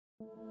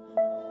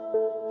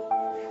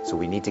So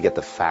we need to get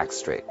the facts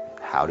straight.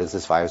 How does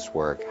this virus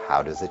work?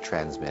 How does it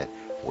transmit?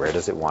 Where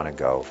does it want to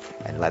go?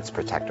 And let's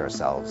protect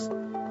ourselves.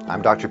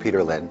 I'm Dr.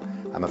 Peter Lin.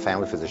 I'm a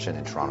family physician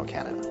in Toronto,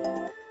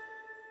 Canada.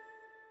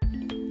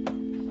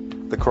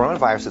 The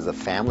coronavirus is a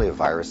family of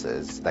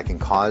viruses that can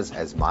cause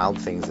as mild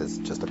things as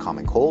just a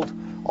common cold,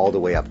 all the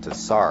way up to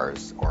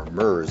SARS or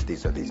MERS.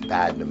 These are these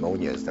bad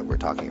pneumonias that we're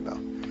talking about.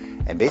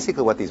 And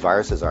basically what these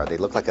viruses are, they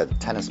look like a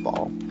tennis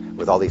ball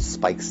with all these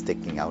spikes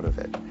sticking out of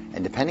it.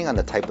 And depending on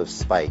the type of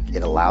spike,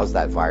 it allows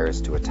that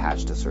virus to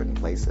attach to certain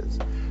places.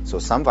 So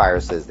some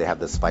viruses, they have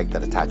the spike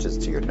that attaches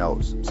to your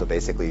nose. So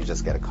basically you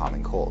just get a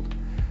common cold.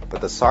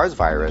 But the SARS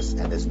virus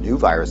and this new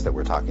virus that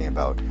we're talking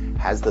about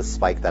has the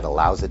spike that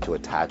allows it to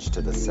attach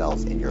to the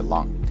cells in your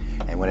lung.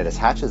 And when it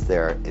attaches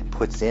there, it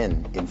puts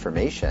in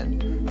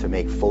information to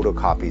make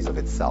photocopies of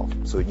itself.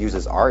 So it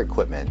uses our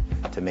equipment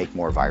to make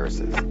more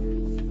viruses.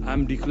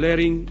 I'm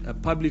declaring a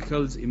public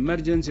health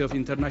emergency of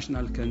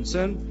international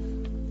concern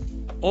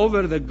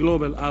over the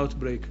global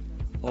outbreak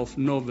of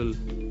novel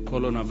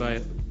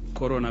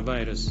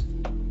coronavirus.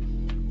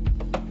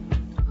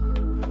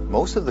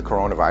 Most of the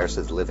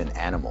coronaviruses live in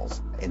animals.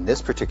 In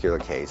this particular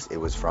case, it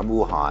was from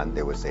Wuhan.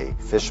 There was a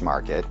fish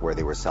market where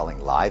they were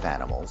selling live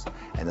animals.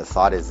 And the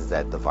thought is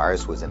that the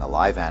virus was in a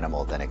live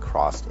animal, then it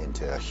crossed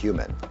into a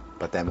human.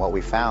 But then what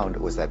we found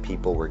was that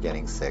people were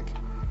getting sick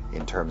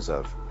in terms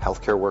of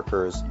healthcare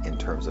workers, in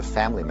terms of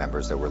family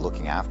members that were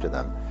looking after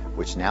them,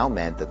 which now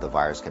meant that the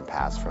virus can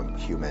pass from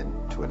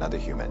human to another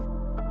human.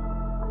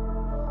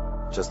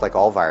 Just like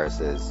all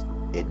viruses,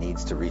 it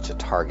needs to reach a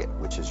target,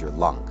 which is your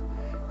lung.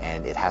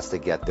 And it has to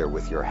get there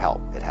with your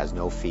help. It has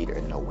no feet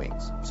and no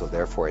wings. So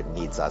therefore it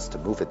needs us to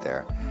move it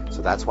there.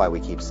 So that's why we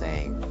keep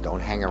saying,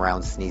 don't hang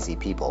around sneezy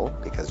people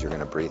because you're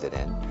gonna breathe it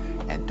in.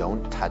 And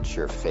don't touch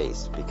your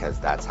face because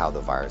that's how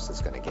the virus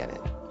is gonna get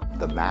in.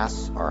 The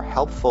masks are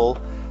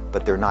helpful,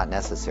 but they're not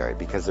necessary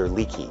because they're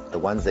leaky. The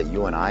ones that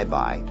you and I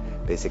buy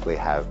basically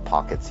have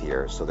pockets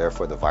here, so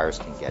therefore the virus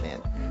can get in.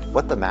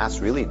 What the masks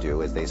really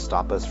do is they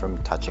stop us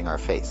from touching our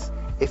face.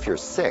 If you're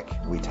sick,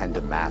 we tend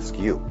to mask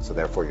you, so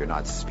therefore you're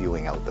not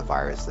spewing out the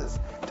viruses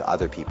to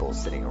other people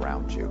sitting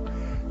around you.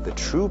 The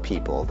true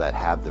people that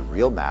have the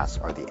real masks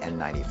are the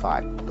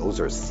N95. Those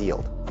are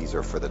sealed. These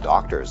are for the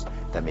doctors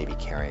that may be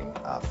caring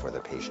for their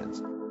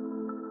patients.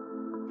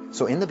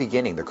 So in the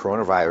beginning, the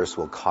coronavirus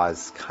will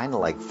cause kind of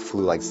like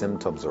flu-like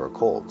symptoms or a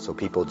cold. So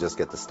people just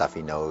get the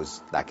stuffy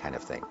nose, that kind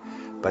of thing.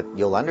 But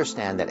you'll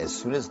understand that as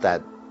soon as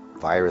that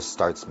virus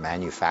starts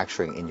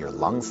manufacturing in your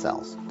lung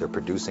cells, they're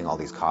producing all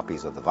these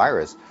copies of the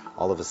virus,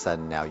 all of a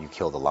sudden now you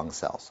kill the lung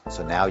cells.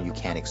 So now you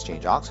can't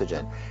exchange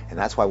oxygen. And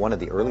that's why one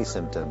of the early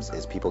symptoms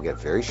is people get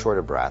very short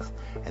of breath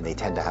and they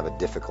tend to have a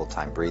difficult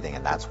time breathing,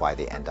 and that's why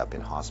they end up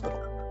in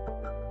hospital.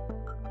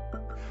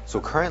 So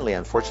currently,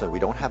 unfortunately, we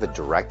don't have a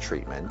direct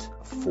treatment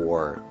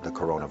for the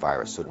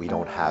coronavirus. So we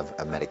don't have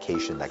a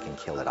medication that can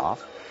kill it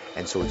off.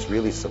 And so it's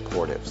really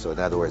supportive. So in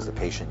other words, the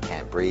patient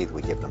can't breathe,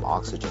 we give them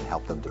oxygen,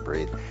 help them to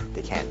breathe.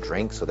 They can't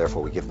drink, so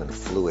therefore we give them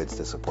fluids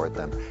to support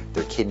them.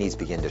 Their kidneys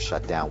begin to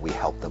shut down, we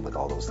help them with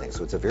all those things.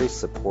 So it's a very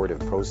supportive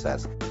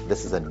process.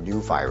 This is a new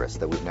virus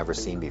that we've never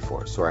seen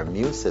before. So our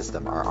immune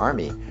system, our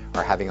army,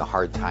 are having a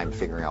hard time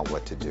figuring out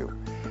what to do.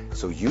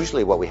 So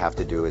usually what we have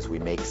to do is we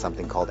make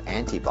something called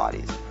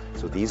antibodies.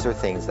 So these are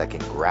things that can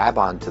grab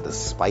onto the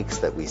spikes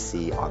that we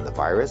see on the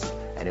virus,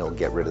 and it will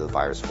get rid of the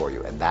virus for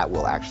you, and that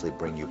will actually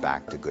bring you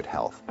back to good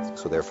health.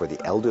 So therefore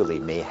the elderly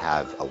may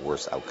have a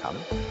worse outcome,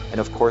 and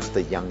of course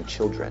the young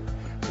children.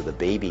 So the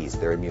babies,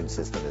 their immune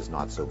system is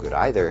not so good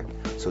either,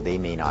 so they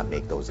may not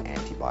make those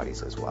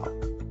antibodies as well.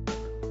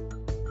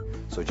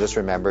 So just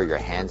remember, your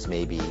hands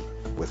may be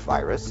with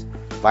virus.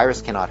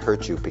 Virus cannot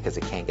hurt you because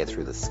it can't get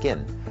through the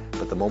skin,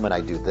 but the moment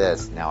I do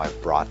this, now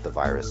I've brought the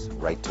virus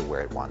right to where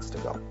it wants to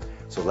go.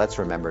 So let's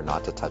remember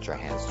not to touch our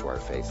hands to our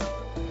face.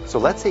 So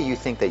let's say you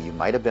think that you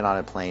might have been on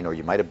a plane or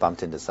you might have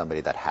bumped into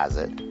somebody that has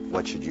it.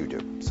 What should you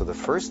do? So the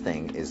first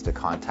thing is to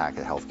contact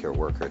a healthcare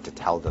worker to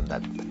tell them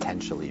that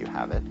potentially you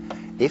have it.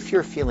 If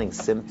you're feeling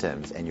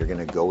symptoms and you're going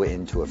to go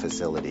into a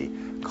facility,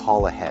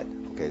 call ahead.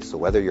 Okay, so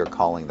whether you're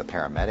calling the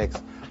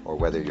paramedics or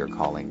whether you're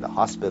calling the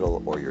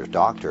hospital or your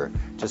doctor,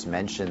 just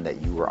mention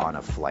that you were on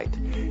a flight.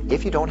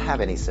 If you don't have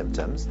any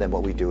symptoms, then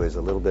what we do is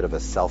a little bit of a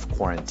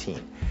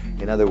self-quarantine.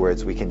 In other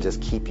words, we can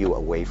just keep you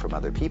away from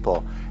other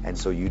people, and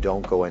so you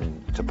don't go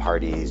into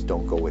parties,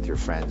 don't go with your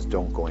friends,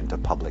 don't go into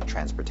public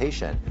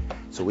transportation.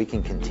 So we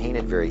can contain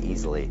it very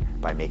easily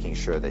by making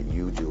sure that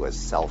you do a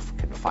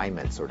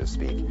self-confinement, so to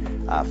speak,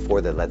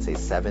 for the, let's say,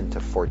 7 to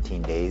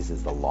 14 days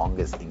is the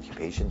longest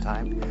incubation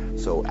time.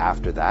 So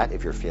after that,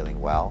 if you're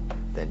feeling well,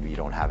 then you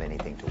don't have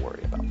anything to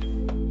worry about.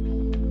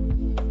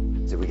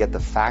 So if we get the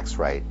facts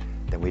right,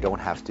 then we don't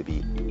have to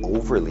be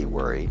overly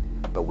worried,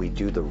 but we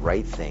do the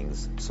right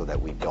things so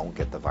that we don't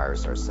get the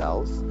virus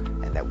ourselves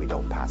and that we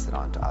don't pass it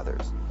on to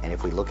others. And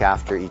if we look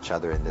after each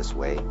other in this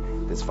way,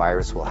 this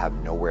virus will have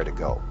nowhere to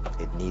go.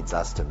 It needs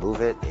us to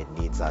move it, it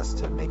needs us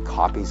to make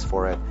copies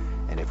for it,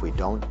 and if we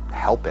don't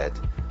help it,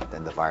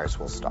 then the virus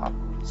will stop.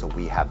 So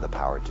we have the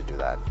power to do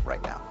that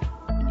right now.